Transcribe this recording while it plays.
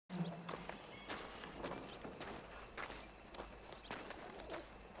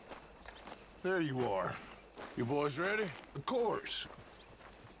There you are. You boys ready? Of course.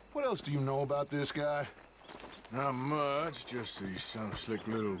 What else do you know about this guy? Not much, just he's some slick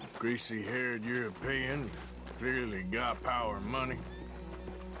little greasy-haired European who's clearly got power and money.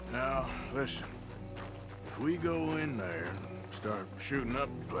 Now, listen. If we go in there and start shooting up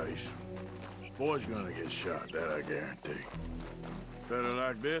the place, boy's gonna get shot, that I guarantee. Fella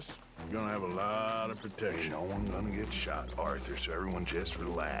like this is gonna have a lot of protection. Ain't no one gonna get shot, Arthur, so everyone just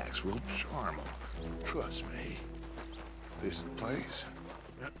relax. We'll charm him. Trust me. This is the place.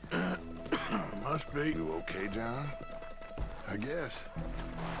 Must be. You okay, John? I guess.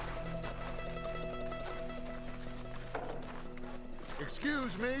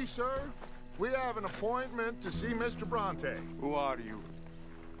 Excuse me, sir. We have an appointment to see Mr. Bronte. Who are you?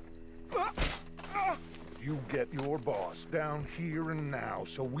 You get your boss down here and now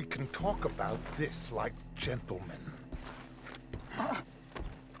so we can talk about this like gentlemen.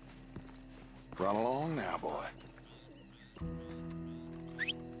 Run along now, boy.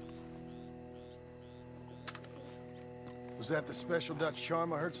 Was that the special Dutch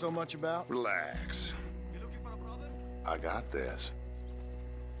charm I heard so much about? Relax. You looking for a brother? I got this.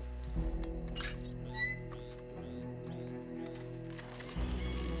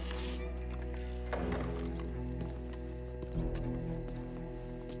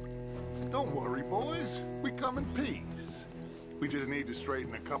 Don't worry, boys. We come in peace. We just need to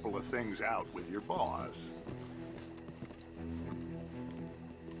straighten a couple of things out with your boss.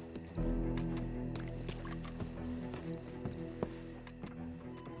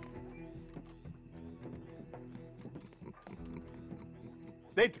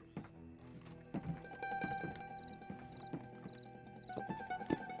 Dentro.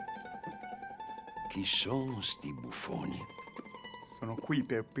 Chi sono sti buffoni? Sono qui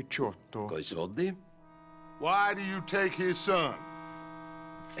per Picciotto. Coi soldi? Why do you take his son?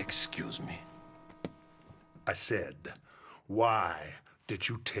 Excuse me. I said, why did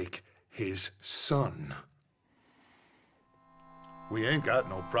you take his son? We ain't got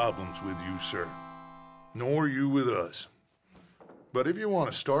no problems with you, sir. Nor you with us. But if you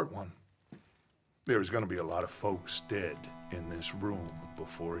want to start one, there's gonna be a lot of folks dead in this room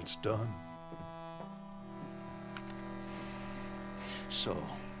before it's done. So,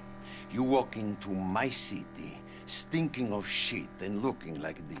 you walk into my city, stinking of shit and looking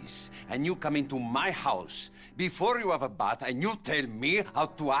like this, and you come into my house before you have a bath and you tell me how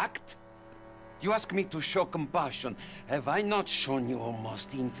to act? You ask me to show compassion. Have I not shown you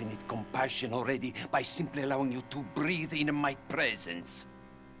almost infinite compassion already by simply allowing you to breathe in my presence?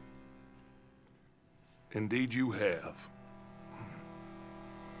 Indeed you have.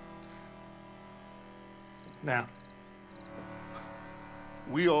 Now,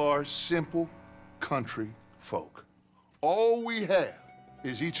 we are simple country folk. All we have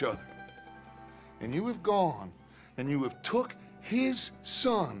is each other. And you have gone and you have took his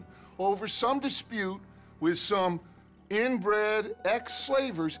son over some dispute with some inbred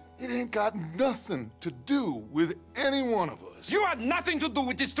ex-slavers. It ain't got nothing to do with any one of us. You had nothing to do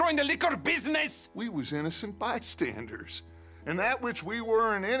with destroying the liquor business! We was innocent bystanders. And that which we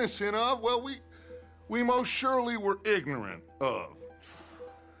weren't innocent of, well, we most surely were ignorant of.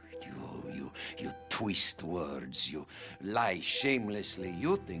 You twist words, you lie shamelessly.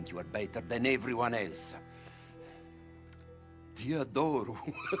 You think you are better than everyone else. Ti adoro.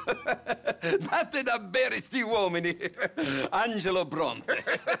 Date davvero sti uomini. Angelo Bronte.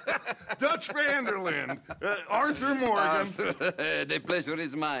 Dutch Vanderland. Arthur Morgan. Arthur, the pleasure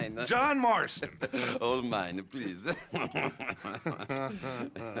is mine. John Marston. All mine, please.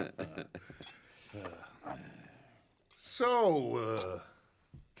 So,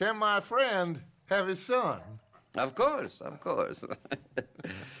 can my friend have his son? Of course, of course.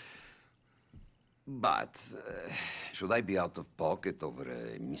 But, should I be out of pocket over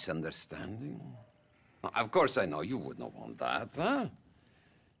a misunderstanding? Of course I know you would not want that, huh?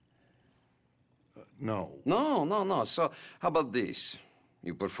 No. No. So, how about this?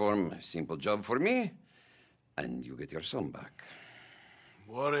 You perform a simple job for me, and you get your son back.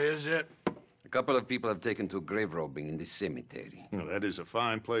 What is it? A couple of people have taken to grave robbing in this cemetery. Well, that is a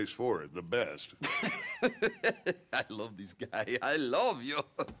fine place for it, the best. I love this guy. I love you.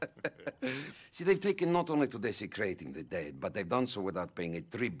 See, they've taken not only to desecrating the dead, but they've done so without paying a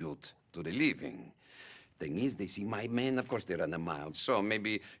tribute to the living. Thing is, they see my men, of course they run a mile. So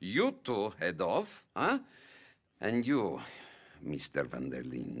maybe you two head off, huh? And you, Mr. van der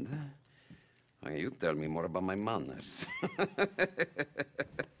Linde, you tell me more about my manners.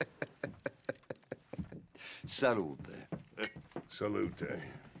 Salute. Salute.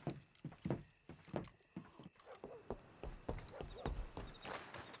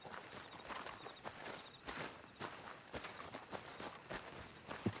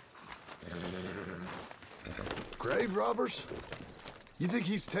 robbers? You think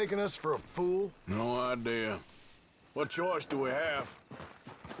he's taking us for a fool? No idea. What choice do we have?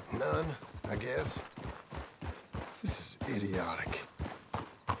 None, I guess. This is idiotic.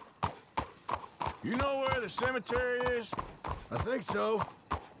 You know where the cemetery is? I think so.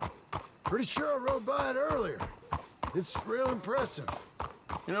 Pretty sure I rode by it earlier. It's real impressive.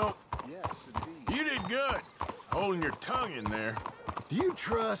 You know, Yes, indeed. you did good, holding your tongue in there. Do you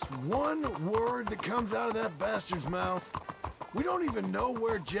trust one word that comes out of that bastard's mouth? We don't even know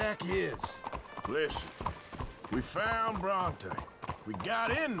where Jack is. Listen, we found Bronte. We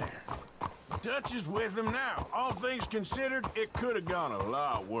got in there. Dutch is with him now. All things considered, it could have gone a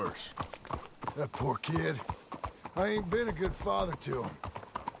lot worse. That poor kid. I ain't been a good father to him.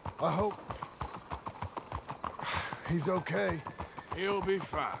 I hope he's okay. He'll be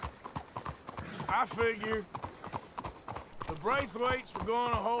fine. I figure the Braithwaites were going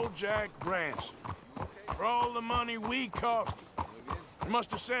to hold Jack ransom for all the money we cost him. They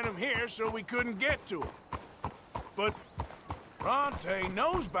must have sent him here so we couldn't get to him. But Bronte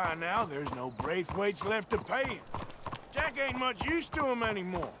knows by now there's no Braithwaites left to pay him. Jack ain't much use to him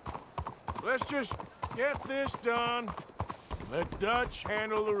anymore. Let's just get this done. Let Dutch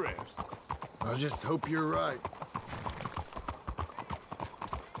handle the rest. I just hope you're right.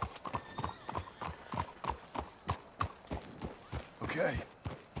 Okay,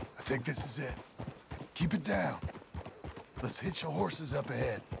 I think this is it. Keep it down. Let's hitch the horses up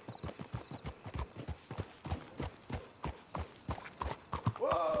ahead.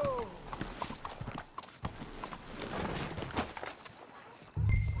 Whoa!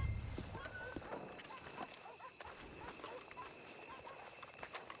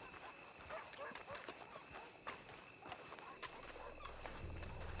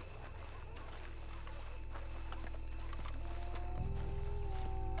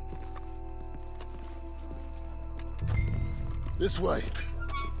 This way.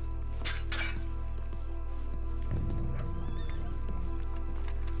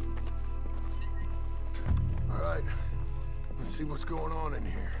 All right. Let's see what's going on in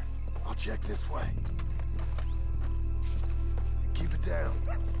here. I'll check this way. Keep it down.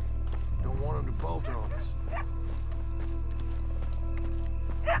 Don't want him to bolt on us.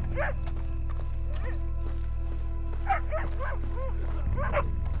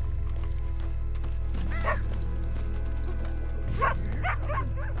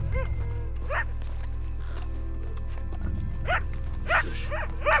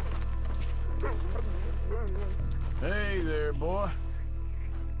 Hey there, boy.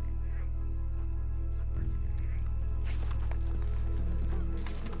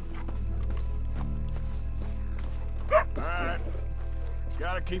 All right.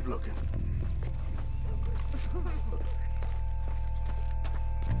 Gotta keep looking.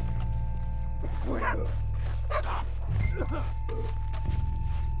 Stop.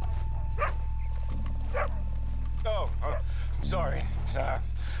 Oh, I'm sorry. I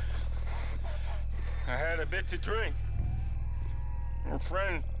had a bit to drink. A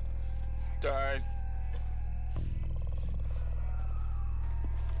friend died.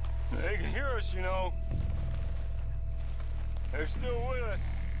 They can hear us, you know. They're still with us.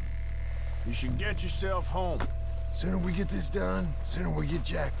 You should get yourself home. Sooner we get this done, sooner we get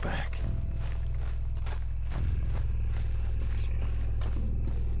Jack back.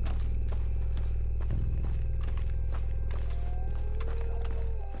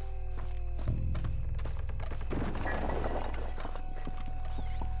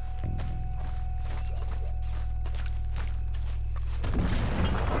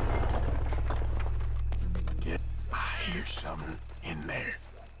 I hear something in there.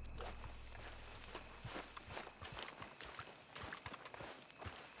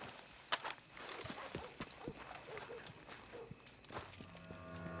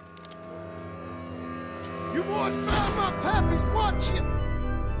 You boys found my pappy's watching!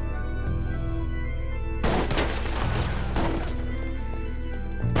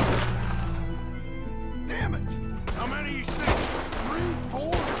 Damn it! How many you see? 3,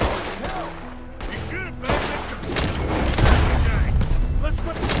 4, tell! You should have paid Mr. Jay. Let's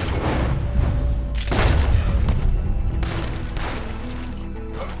put...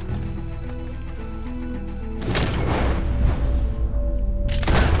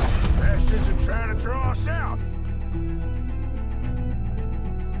 Bastards are trying to draw us out.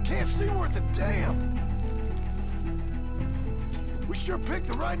 Can't see worth a damn! We sure picked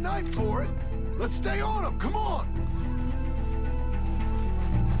the right night for it. Let's stay on them, come on!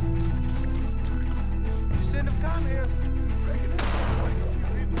 You shouldn't have come here.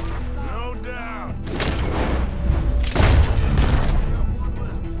 No doubt.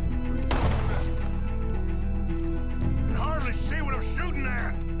 in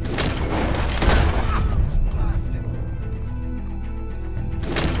there!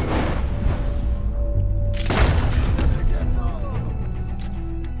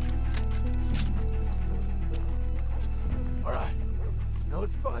 Alright, now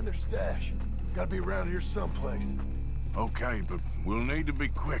let's find their stash. Gotta be around here someplace. Okay, but we'll need to be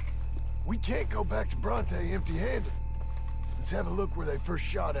quick. We can't go back to Bronte empty-handed. Let's have a look where they first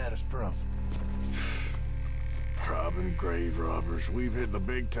shot at us from. Robbing grave robbers. We've hit the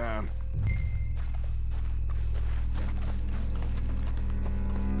big time.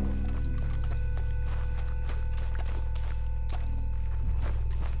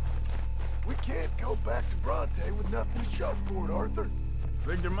 We can't go back to Bronte with nothing to show for it, Arthur.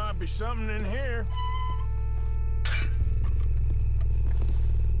 Think there might be something in here.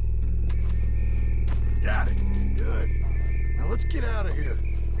 Got it. Good. Now let's get out of here.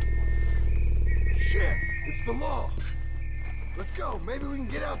 Shit, it's the law. Let's go. Maybe we can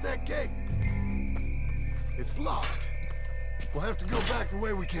get out that gate. It's locked. We'll have to go back the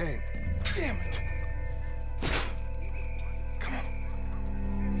way we came. Damn it. Come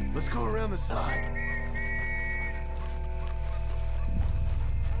on. Let's go around the side.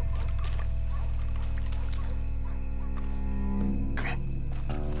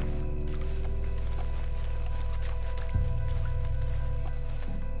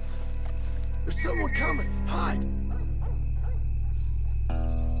 There's someone coming! Hide!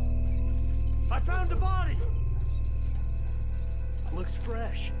 I found the body! Looks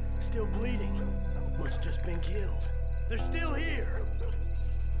fresh. Still bleeding. Must just been killed. They're still here!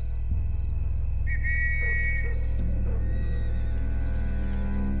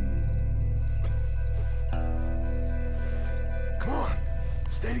 Come on!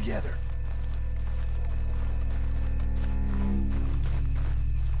 Stay together.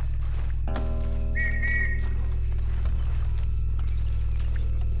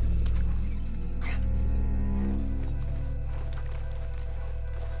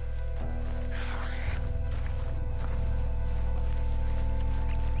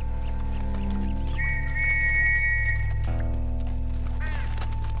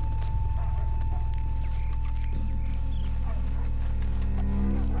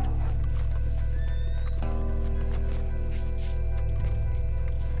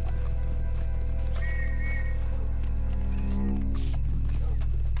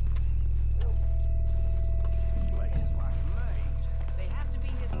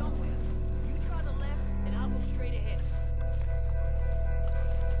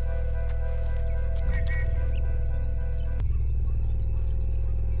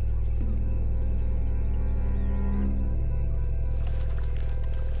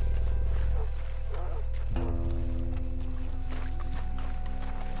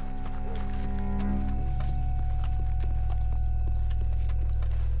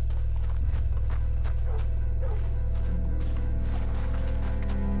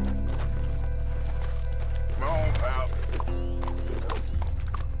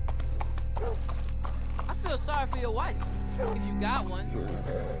 Sorry for your wife, if you got one.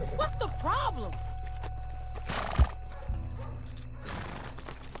 What's the problem?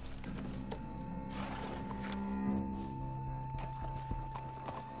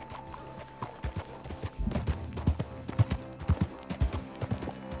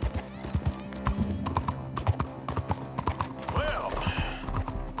 Well,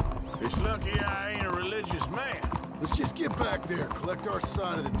 it's lucky I ain't a religious man. Let's just get back there, collect our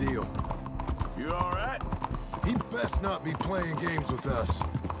side of the deal. You all right? He best not be playing games with us.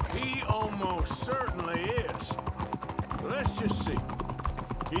 He almost certainly is. Let's just see.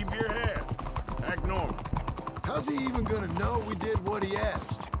 Keep your head. Act normal. How's he even gonna know we did what he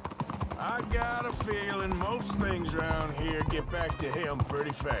asked? I got a feeling most things around here get back to him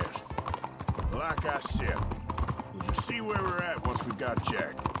pretty fast. Like I said, we'll just see where we're at once we got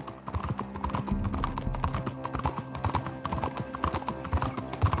Jack.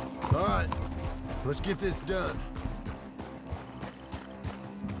 All right, let's get this done.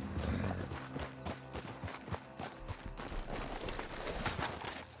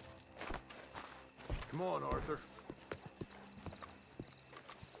 Come on, Arthur.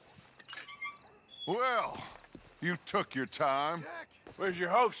 Well, you took your time. Where's your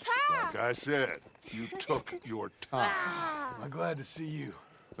host? Like I said, you took your time. I'm glad to see you.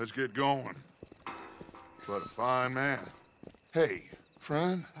 Let's get going. What a fine man. Hey,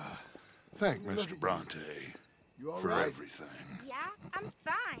 friend, thank Mr. Bronte You all for right? everything. Yeah, I'm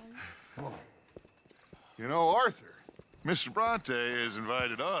fine. Come on. You know, Arthur, Mr. Bronte has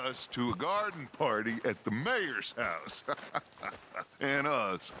invited us to a garden party at the mayor's house. And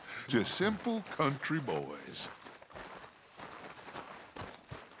us, just simple country boys.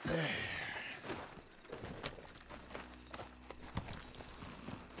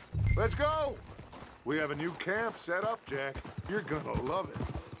 Let's go! We have a new camp set up, Jack. You're gonna love it.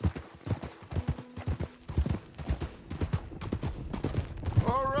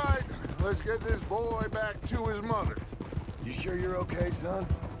 All right, let's get this boy back to his mother. You sure you're okay, son?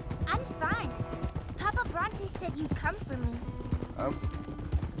 I'm fine. Papa Bronte said you'd come for me.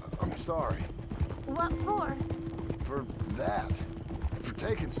 I'm sorry. What for? For that. For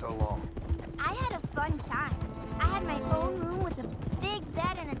taking so long. I had a fun time. I had my own room with a big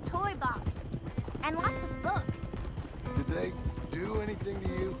bed and a toy box. And lots of books. Did they do anything to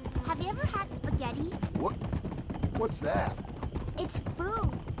you? Have you ever had spaghetti? What's that? It's food.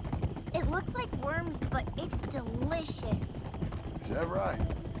 It looks like worms, but it's delicious. Is that right?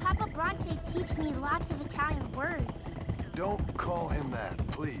 Papa Bronte teach me lots of Italian words. Don't call him that,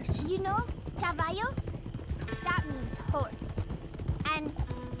 please. You know, caballo? That means horse. And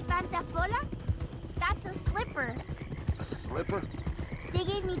pantafola? That's a slipper. A slipper? They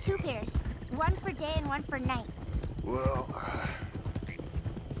gave me 2 pairs. One for day and one for night. Well,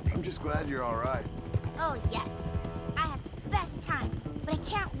 I'm just glad you're all right. Oh, yes. I had the best time. But I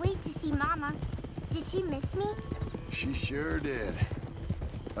can't wait to see Mama. Did she miss me? She sure did.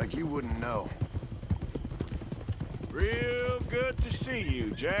 Like you wouldn't know. Real good to see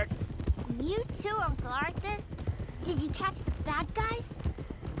you, Jack. You too, Uncle Arthur. Did you catch the bad guys?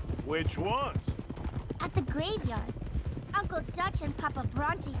 Which ones? At the graveyard. Uncle Dutch and Papa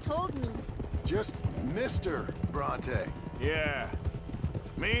Bronte told me. Just Mr. Bronte. Yeah.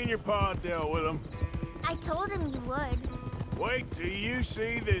 Me and your pa dealt with them. I told him you would. Wait till you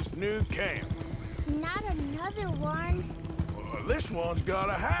see this new camp. Not another one. Well, this one's got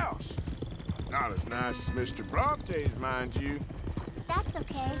a house. Not as nice as Mr. Bronte's, mind you. That's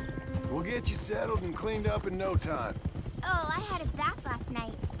okay. We'll get you settled and cleaned up in no time. Oh, I had a bath last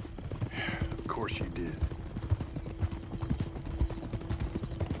night. Of course you did.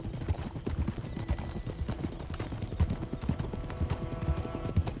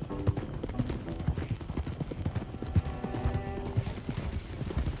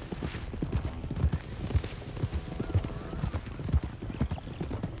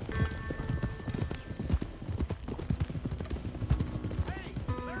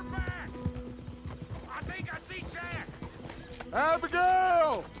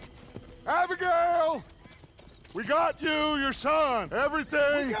 Abigail! Abigail! We got you, your son,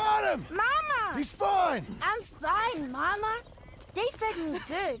 everything. We got him! Mama! He's fine! I'm fine, Mama. They fed me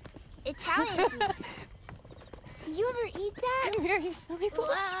good. Italian food. You ever eat that? Come here, you silly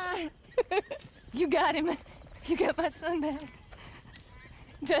boy. You got him. You got my son back.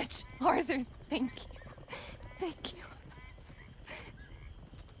 Dutch, Arthur, thank you. Thank you.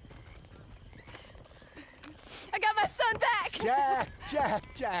 I got my son back!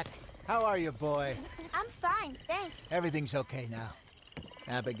 Jack. How are you, boy? I'm fine, thanks. Everything's okay now.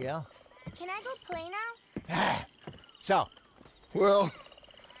 Abigail? Can I go play now? So? Well,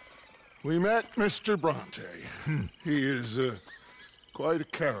 we met Mr. Bronte. He is quite a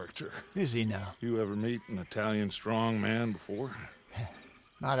character. Is he now? You ever meet an Italian strongman before?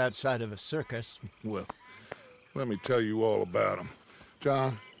 Not outside of a circus. Well, let me tell you all about him.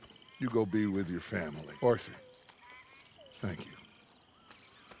 John, you go be with your family. Arthur, thank you.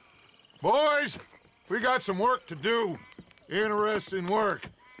 Boys, we got some work to do. Interesting work.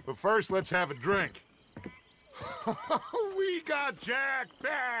 But first, let's have a drink. We got Jack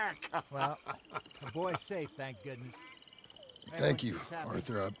back! Well, the boy's safe, thank goodness. Thank you,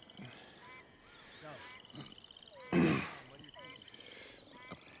 Arthur. I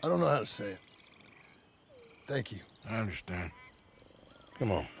don't know how to say it. Thank you. I understand.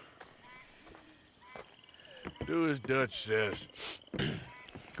 Come on. Do as Dutch says.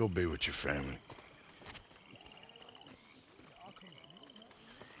 Go be with your family.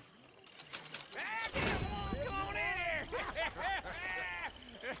 Come on in here!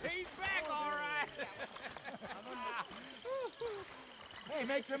 He's back, all right! Hey,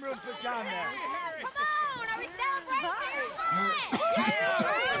 make some room for John there. Come on, are we celebrating?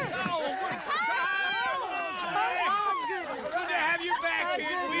 Good to have you back,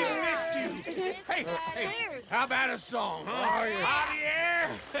 kid. We missed you. Hey, how about a song, huh? Javier,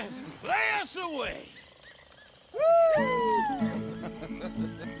 play us away.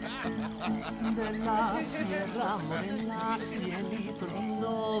 De la sierra morena, cielito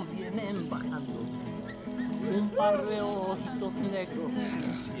lindo, vienen bajando un par de ojitos negros,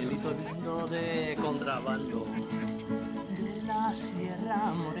 cielito lindo de contrabando. De la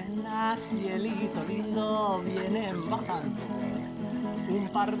sierra morena, cielito lindo, vienen bajando un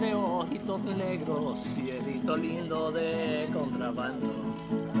par de ojitos negros, cielito lindo de contrabando.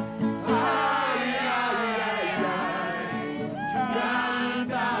 Ay, ay, ay, ay,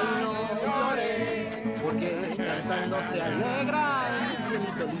 canta uno.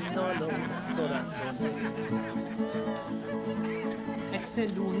 cielito lindo, los corazones. Ese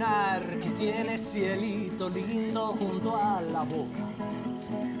lunar que tiene cielito lindo junto a la boca.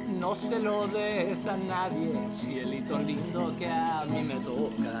 No se lo des a nadie, cielito lindo que a mí me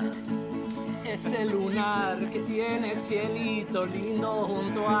toca. Ese lunar que tiene cielito lindo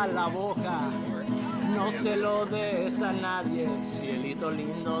junto a la boca. No se lo des a nadie, cielito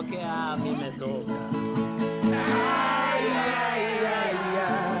lindo que a mí me toca. Ay, ay, ay,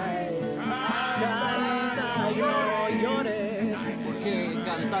 ay, canta y no llores, porque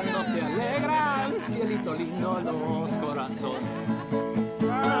cantando se alegran, cielito lindo, los corazones.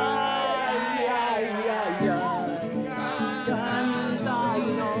 Ay, ay, ay, ay, canta y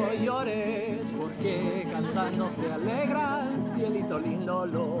no llores, porque cantando se alegran, cielito lindo,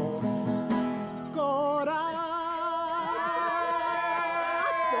 los corazones.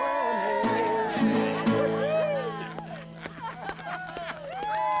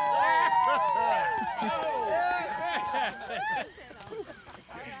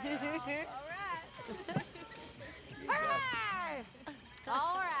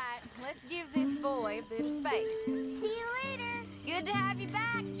 All right, let's give this boy a bit of space. See you later. Good to have you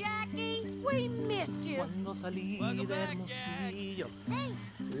back, Jackie. We missed you. Cuando salí de Hermosillo,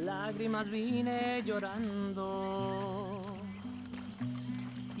 lágrimas vine llorando,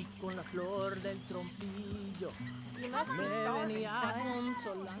 y con la flor del trompillo You must be me starving, venía son.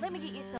 consolando. Let me get you some.